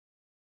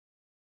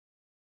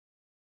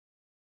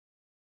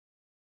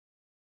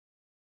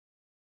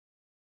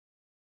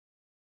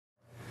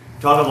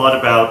talk a lot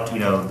about, you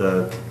know,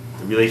 the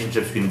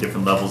relationships between the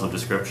different levels of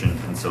description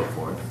and so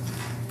forth.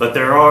 But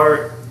there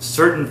are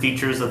certain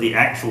features of the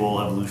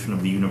actual evolution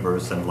of the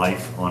universe and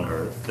life on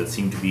Earth that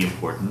seem to be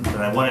important.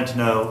 And I wanted to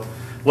know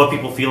what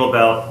people feel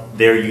about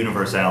their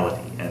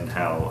universality and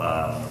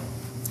how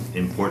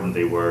important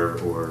they were,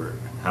 or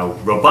how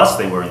robust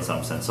they were in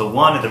some sense. So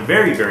one, at a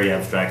very, very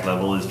abstract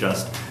level, is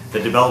just the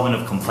development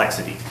of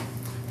complexity.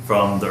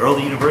 From the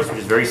early universe, which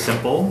is very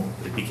simple,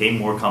 it became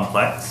more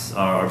complex.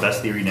 Our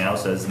best theory now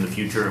says in the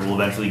future it will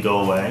eventually go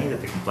away,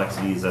 that the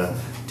complexity is a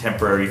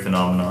temporary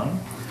phenomenon.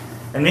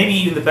 And maybe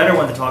even the better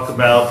one to talk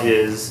about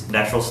is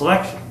natural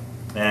selection.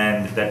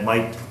 And that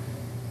might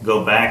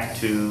go back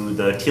to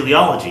the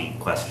teleology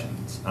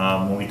questions.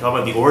 When we talk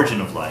about the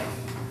origin of life,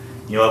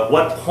 you know, at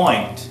what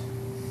point,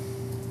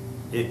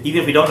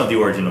 even if we don't know the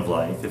origin of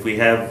life, if we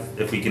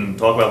can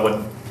talk about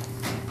what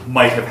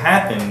might have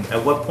happened,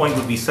 at what point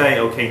would we say,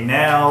 okay,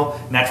 now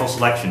natural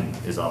selection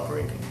is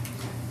operating?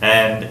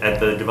 And at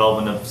the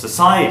development of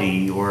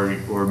society or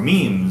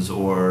memes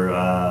or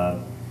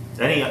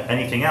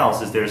anything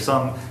else, is there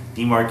some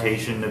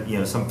demarcation, you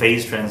know, some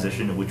phase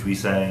transition at which we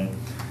say,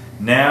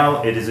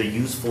 now it is a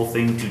useful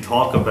thing to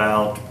talk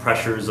about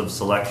pressures of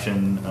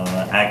selection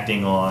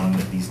acting on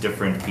these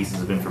different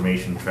pieces of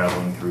information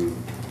traveling through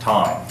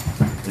time?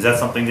 Is that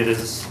something that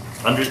is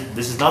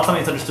this is not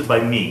something that's understood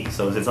by me,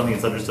 so is it something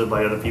that's understood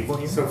by other people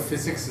here? So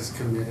physics is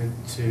committed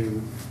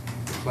to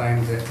the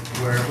claim that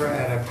wherever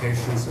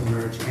adaptations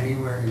emerge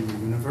anywhere in the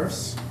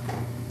universe,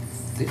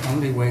 the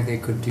only way they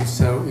could do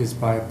so is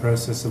by a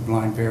process of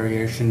blind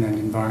variation and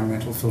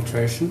environmental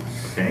filtration.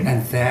 Okay.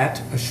 And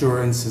that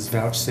assurance is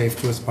vouchsafed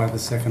to us by the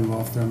second law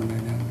of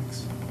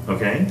thermodynamics.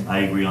 Okay, I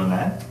agree on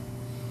that.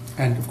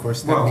 And of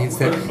course that means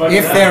that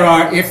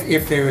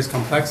if there is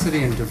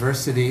complexity and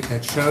diversity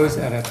that shows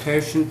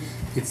adaptation,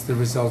 it's the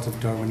result of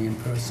Darwinian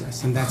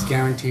process, and that's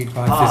guaranteed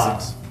by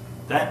physics.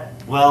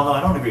 Well, no, I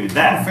don't agree with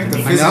that. I think the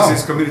physics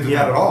is committed to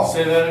that at all.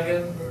 Say that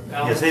again.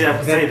 Yeah, say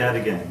that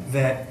again.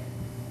 That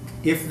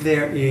if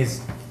there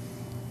is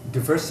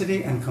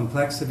diversity and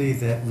complexity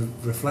that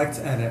reflects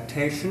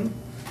adaptation,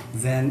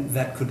 then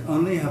that could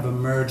only have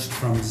emerged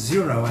from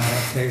zero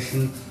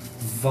adaptation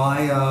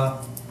via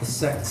the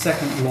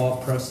second law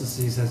of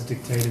processes as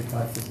dictated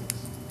by physics.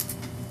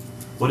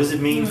 What does it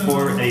mean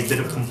for a bit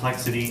of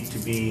complexity to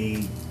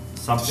be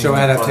something? Show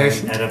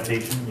adaptation?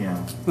 Adaptation,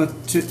 yeah. Well,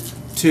 Is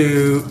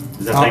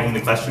that taking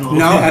the question a little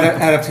no,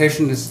 bit?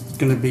 adaptation is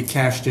going to be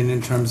cashed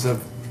in terms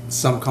of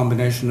some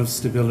combination of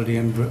stability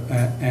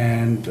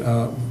and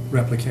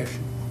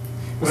replication.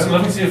 Well,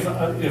 let me see if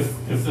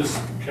this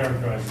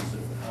characterizes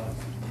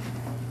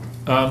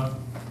it.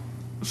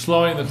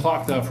 Slowing the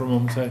clock down for a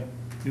moment, say,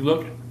 you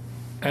look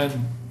and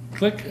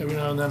click, every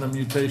now and then a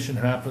mutation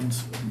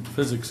happens.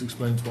 Physics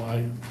explains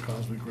why,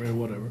 cosmic ray,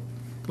 whatever.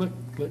 Click,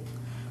 click.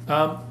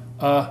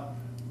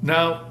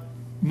 Now,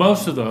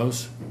 most of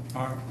those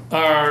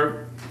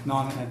are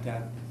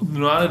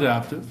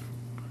non-adaptive.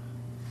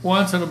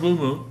 Once in a blue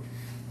moon,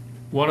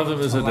 one of them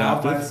is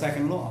adaptive. By the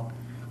second law.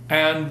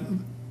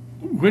 And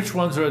which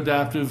ones are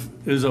adaptive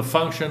is a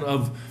function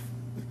of,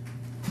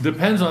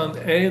 depends on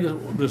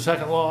the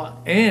second law,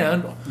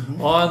 and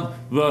on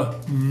the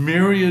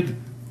myriad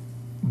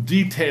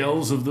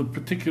details of the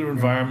particular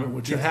environment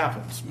which it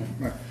happens.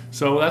 Right.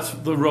 So that's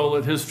the role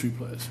that history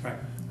plays. Right.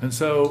 And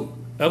so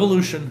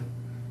evolution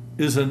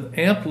is an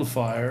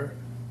amplifier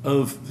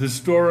of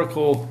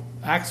historical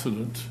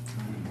accident,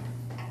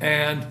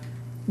 and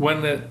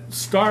when it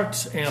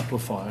starts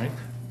amplifying,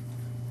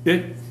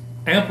 it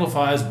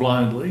amplifies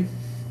blindly.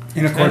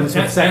 In accordance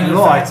with second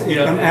law, it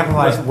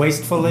amplifies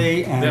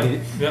wastefully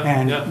and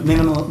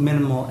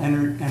minimal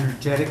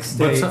energetic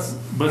states.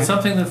 But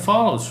something that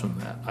follows from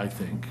that, I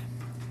think,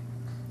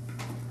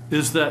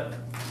 is that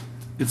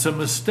it's a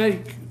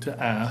mistake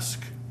to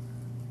ask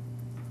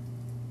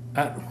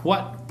at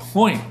what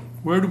point,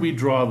 where do we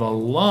draw the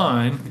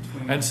line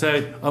and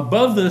say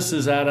above this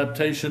is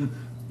adaptation,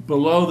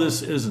 below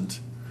this isn't?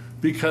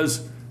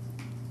 Because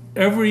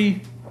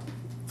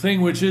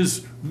everything which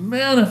is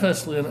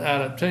manifestly an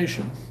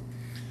adaptation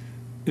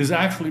is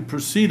actually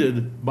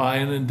preceded by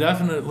an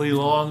indefinitely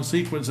long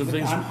sequence of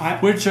things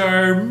which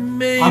are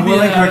maybe... I'm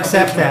willing to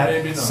accept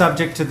that,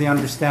 subject to the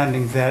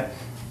understanding that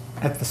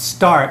at the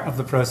start of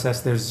the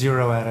process there's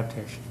zero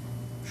adaptation.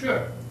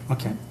 Sure.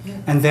 Okay. Yeah.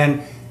 And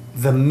then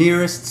the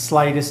merest,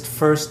 slightest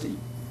first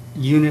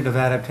unit of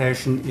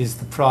adaptation is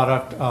the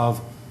product of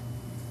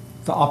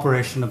the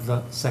operation of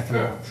the second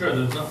law. Sure,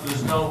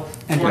 there's no...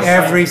 And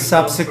every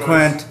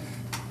subsequent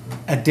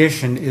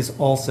addition is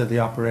also the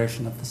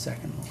operation of the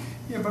second law.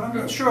 Yeah, but I'm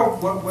not sure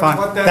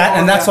what that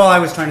and that's all I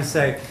was trying to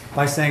say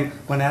by saying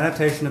when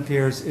adaptation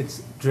appears,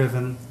 it's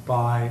driven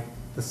by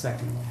the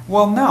second law.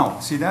 Well, no.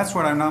 See, that's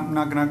what I'm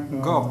not going to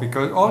go,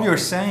 because all you're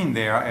saying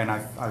there, and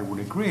I would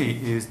agree,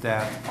 is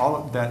that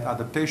that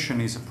adaptation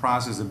is a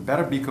process that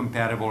better be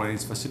compatible and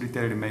is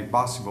facilitated and made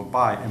possible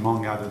by,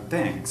 among other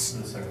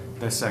things,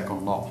 the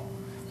second law.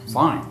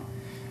 Fine.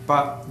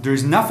 But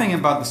there's nothing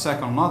about the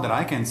second law that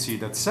I can see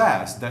that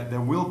says that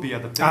there will be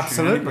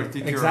adaptation in any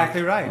particular...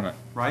 Exactly right.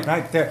 right?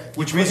 Right there.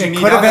 Which means you it need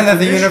could have been other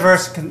that the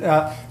conditions.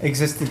 universe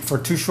existed for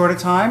too short a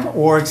time,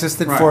 or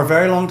existed Right. for a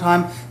very long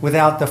time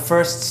without the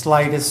first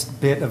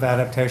slightest bit of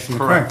adaptation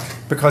occurring. Correct.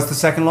 Because the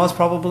second law is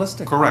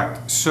probabilistic.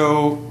 Correct.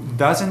 So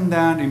doesn't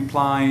that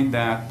imply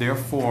that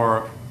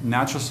therefore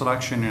natural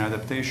selection and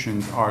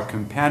adaptations are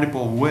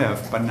compatible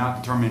with but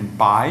not determined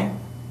by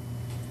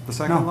the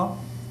second No. law?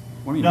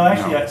 What do you No, mean?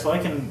 actually, so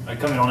I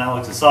come in on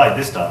Alex's side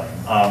this time.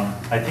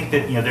 I think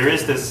that there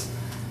is this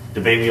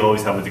debate we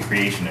always have with the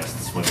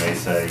creationists when they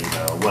say,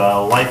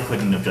 well, life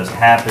couldn't have just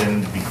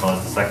happened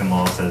because the second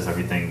law says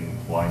everything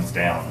winds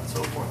down and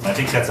so forth. And I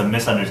think that's a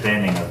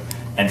misunderstanding of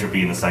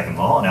entropy in the second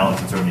law, and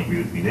Alex would certainly agree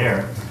with me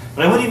there.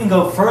 But I would even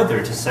go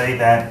further to say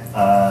that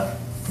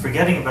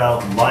forgetting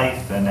about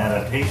life and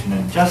adaptation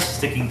and just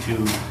sticking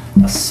to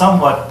a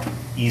somewhat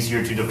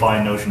easier to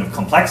define notion of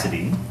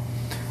complexity,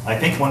 I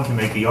think one can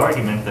make the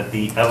argument that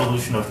the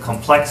evolution of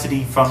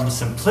complexity from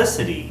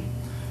simplicity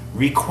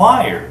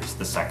requires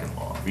the second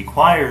law,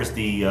 requires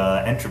the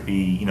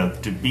entropy,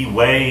 to be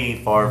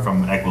way far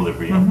from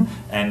equilibrium,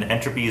 and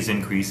entropy is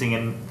increasing.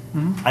 And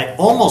I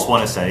almost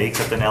want to say,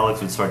 except then Alex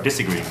would start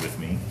disagreeing with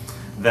me,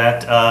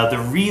 that the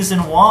reason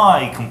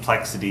why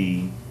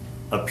complexity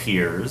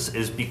appears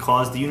is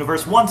because the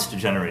universe wants to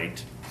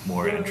generate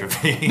more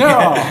entropy.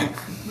 No.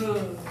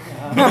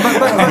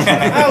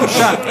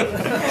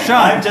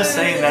 Sean, I'm just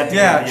saying that.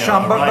 yeah,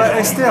 Sean, but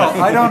right. still,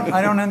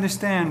 I don't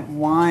understand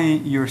why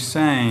you're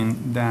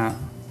saying that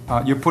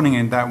you're putting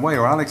it that way,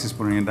 or Alex is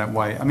putting it that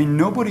way. I mean,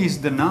 nobody is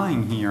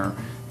denying here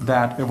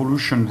that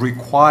evolution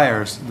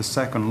requires the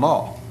second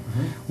law.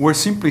 We're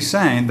simply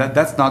saying that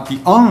that's not the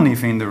only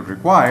thing that it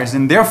requires,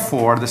 and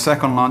therefore the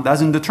second law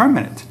doesn't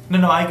determine it.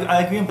 No,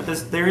 I agree, but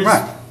there is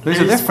Right. There's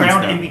a difference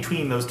ground there. in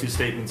between those two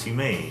statements you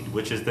made,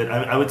 which is that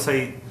I would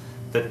say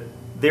that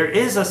there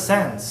is a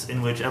sense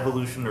in which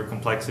evolution or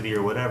complexity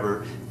or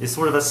whatever is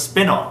sort of a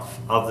spin-off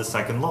of the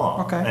second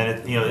law. Okay.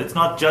 And it's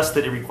not just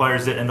that it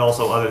requires it and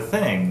also other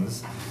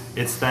things.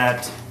 It's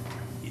that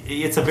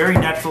it's a very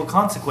natural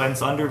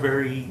consequence under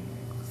very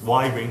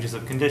wide ranges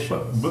of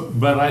conditions.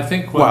 But I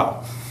think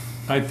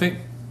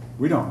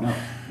We don't know.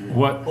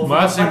 what Well,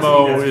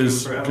 Massimo complexity, that's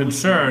is true for evolution.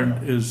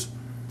 concerned is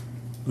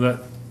that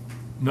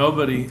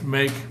nobody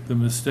make the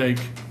mistake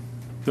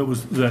that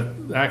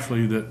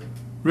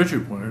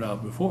Richard pointed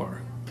out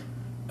before,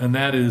 and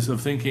that is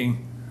of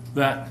thinking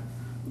that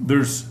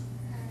there's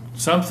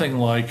something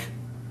like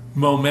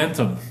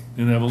momentum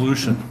in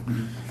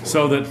evolution,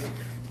 so that,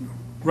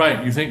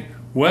 right, you think,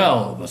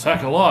 well, the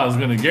second law is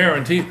going to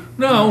guarantee.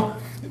 No,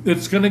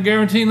 it's going to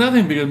guarantee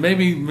nothing, because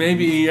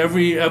maybe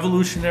every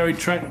evolutionary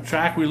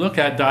track we look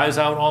at dies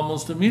out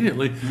almost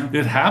immediately.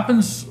 It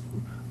happens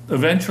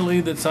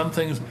eventually that some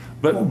things,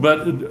 but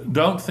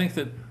don't think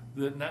that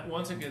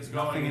once it gets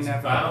going, it's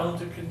bound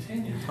to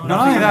continue.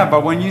 Not only that,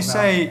 but when you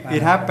say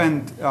it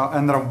happened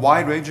under a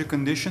wide range of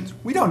conditions,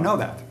 we don't know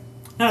that.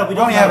 No, we We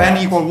don't only have that.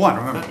 n equal 1,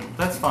 remember?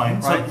 That's fine.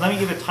 Right. So let me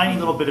give a tiny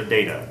little bit of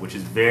data, which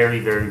is very,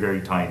 very,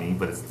 very tiny,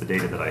 but it's the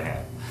data that I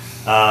have.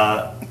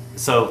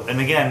 And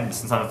again,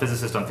 since I'm a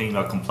physicist, I'm thinking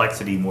about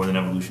complexity more than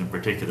evolution in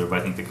particular, but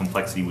I think the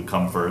complexity would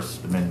come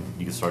first, and then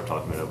you can start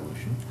talking about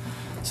evolution.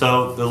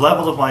 So the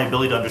level of my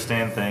ability to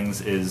understand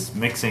things is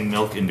mixing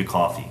milk into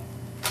coffee.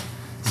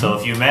 So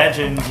if you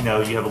imagine,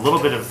 you have a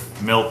little bit of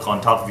milk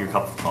on top of your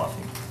cup of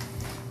coffee.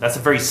 That's a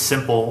very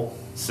simple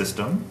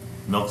system.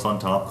 Milk's on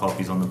top,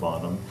 coffee's on the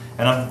bottom.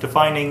 And I'm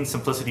defining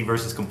simplicity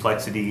versus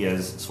complexity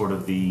as sort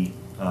of the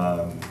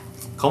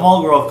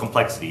Comalgro of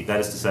complexity. That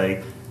is to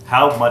say,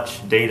 how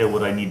much data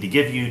would I need to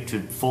give you to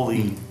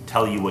fully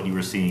tell you what you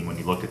were seeing when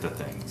you looked at the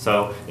thing?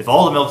 So if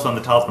all the milk's on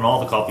the top and all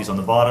the coffee's on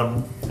the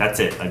bottom, that's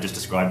it. I just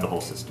described the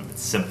whole system.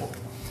 It's simple.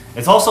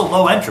 It's also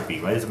low entropy,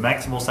 right? It's a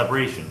maximal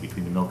separation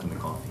between the milk and the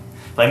coffee.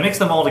 If I mix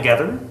them all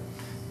together,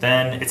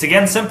 then it's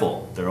again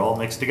simple. They're all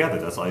mixed together.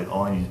 That's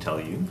all I need to tell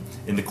you.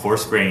 In the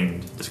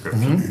coarse-grained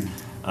description,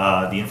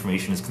 the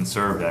information is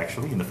conserved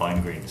actually in the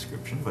fine-grained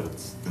description, but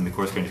it's in the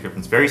coarse-grained description.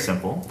 It's very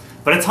simple,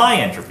 but it's high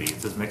entropy.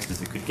 It's as mixed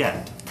as it could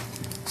get.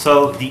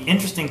 So the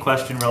interesting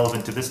question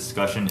relevant to this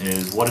discussion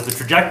is, what is the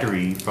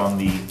trajectory from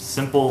the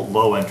simple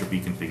low entropy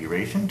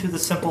configuration to the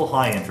simple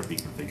high entropy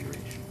configuration?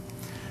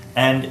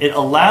 And it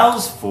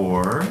allows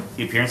for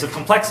the appearance of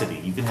complexity.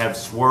 You can have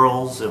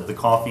swirls of the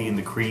coffee and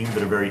the cream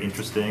that are very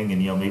interesting,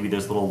 and maybe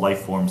there's little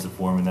life forms that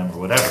form in them or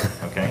whatever,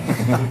 okay?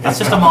 It's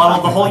just a model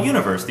of the whole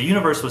universe. The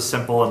universe was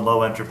simple and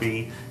low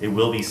entropy. It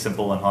will be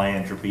simple and high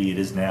entropy. It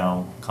is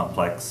now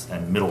complex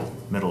and middle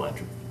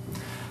entropy.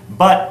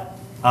 But,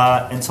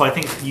 and so I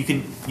think you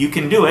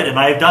can do it, and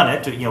I've done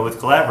it, with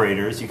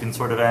collaborators. You can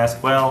sort of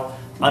ask, well,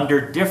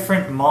 under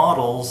different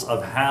models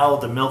of how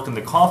the milk and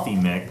the coffee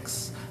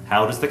mix,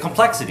 how does the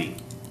complexity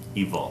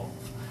evolve?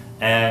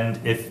 And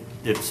if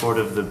sort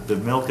of the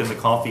milk and the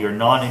coffee are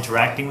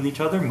non-interacting with each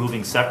other,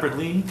 moving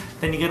separately,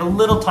 then you get a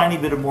little tiny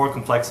bit of more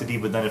complexity,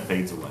 but then it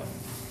fades away.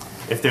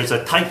 If there's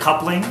a tight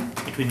coupling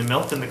between the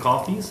milk and the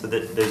coffee, so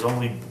that there's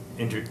only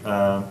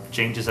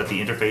changes at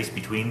the interface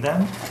between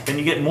them, then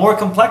you get more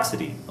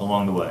complexity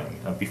along the way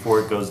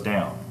before it goes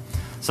down.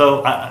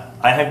 So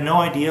I have no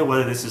idea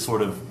whether this is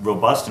sort of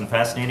robust and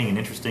fascinating and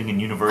interesting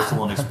and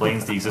universal and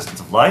explains the existence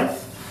of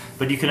life,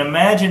 but you can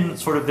imagine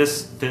sort of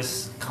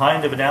this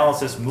kind of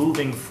analysis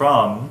moving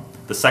from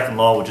the second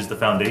law, which is the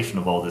foundation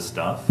of all this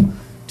stuff,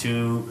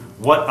 to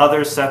what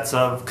other sets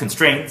of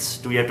constraints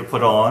do we have to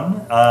put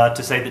on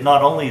to say that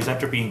not only is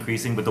entropy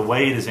increasing, but the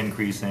way it is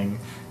increasing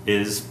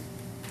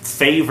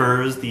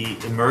favors the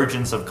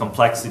emergence of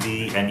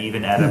complexity and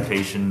even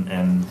adaptation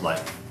and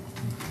life.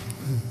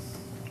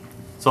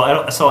 So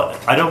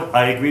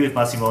I agree with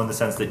Massimo in the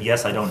sense that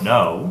yes, I don't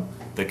know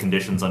the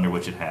conditions under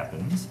which it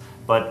happens,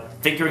 but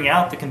figuring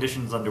out the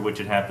conditions under which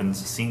it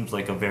happens seems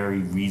like a very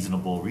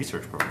reasonable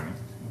research program.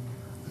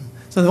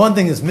 So the one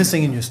thing that's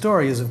missing in your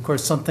story is, of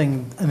course,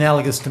 something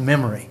analogous to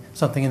memory,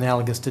 something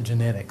analogous to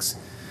genetics.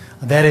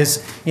 That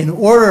is, in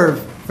order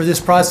for this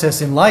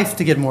process in life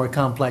to get more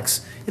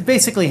complex, it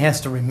basically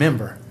has to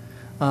remember.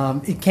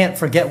 It can't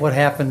forget what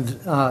happened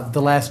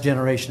the last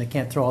generation. It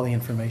can't throw all the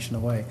information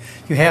away.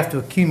 You have to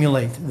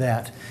accumulate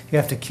that. You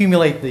have to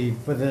accumulate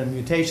whether the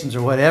mutations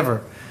or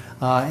whatever,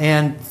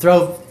 and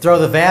throw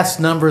the vast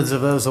numbers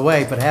of those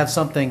away, but have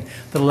something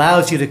that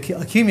allows you to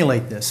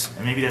accumulate this.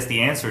 And maybe that's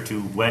the answer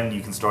to when you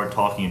can start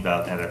talking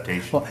about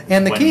adaptation. Well,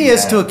 and the key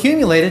is to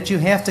accumulate it, you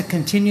have to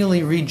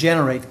continually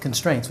regenerate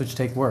constraints, which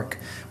take work,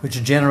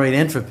 which generate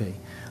entropy.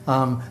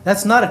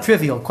 That's not a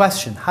trivial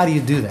question. How do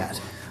you do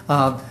that?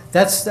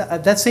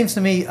 That seems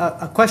to me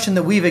a question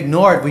that we've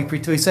ignored.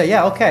 We say,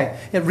 yeah, okay,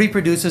 it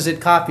reproduces, it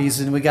copies,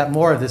 and we got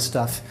more of this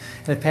stuff,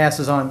 and it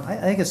passes on. I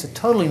think it's a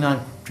totally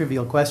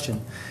non-trivial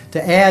question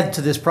to add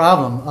to this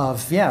problem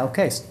of, yeah,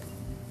 okay,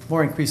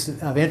 more increase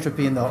of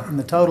entropy in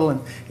the total,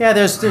 and yeah,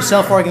 there's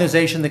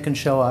self-organization that can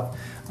show up,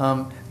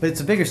 but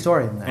it's a bigger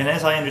story than that. And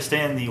as I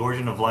understand the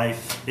origin of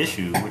life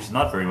issue, which is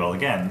not very well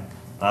again,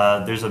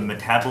 there's a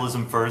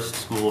metabolism first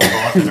school of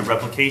thought and a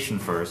replication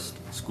first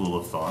school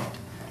of thought.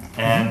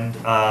 And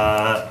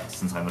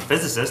since I'm a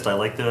physicist, I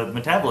like the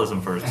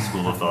metabolism first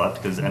school of thought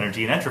because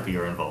energy and entropy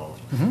are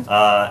involved. And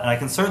I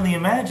can certainly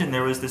imagine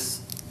there was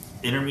this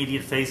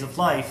intermediate phase of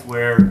life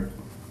where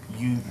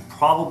you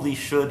probably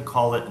should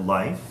call it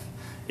life.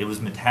 It was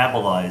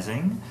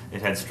metabolizing,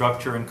 it had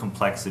structure and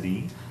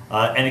complexity,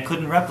 and it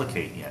couldn't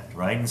replicate yet,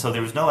 right? And so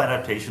there was no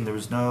adaptation, there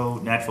was no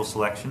natural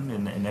selection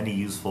in any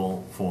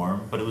useful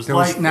form, but it was There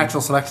life. was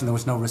natural selection, there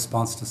was no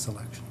response to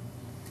selection.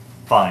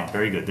 Fine,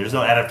 very good. There's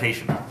no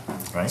adaptation,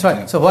 right? That's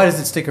right. So why does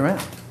it stick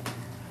around?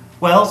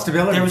 Well,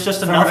 Stability. there was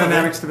just enough of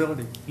Thermodynamic it.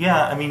 stability.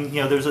 Yeah, I mean,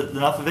 there's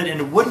enough of it, and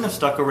it wouldn't have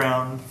stuck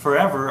around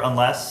forever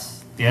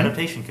unless the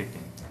adaptation kicked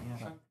in.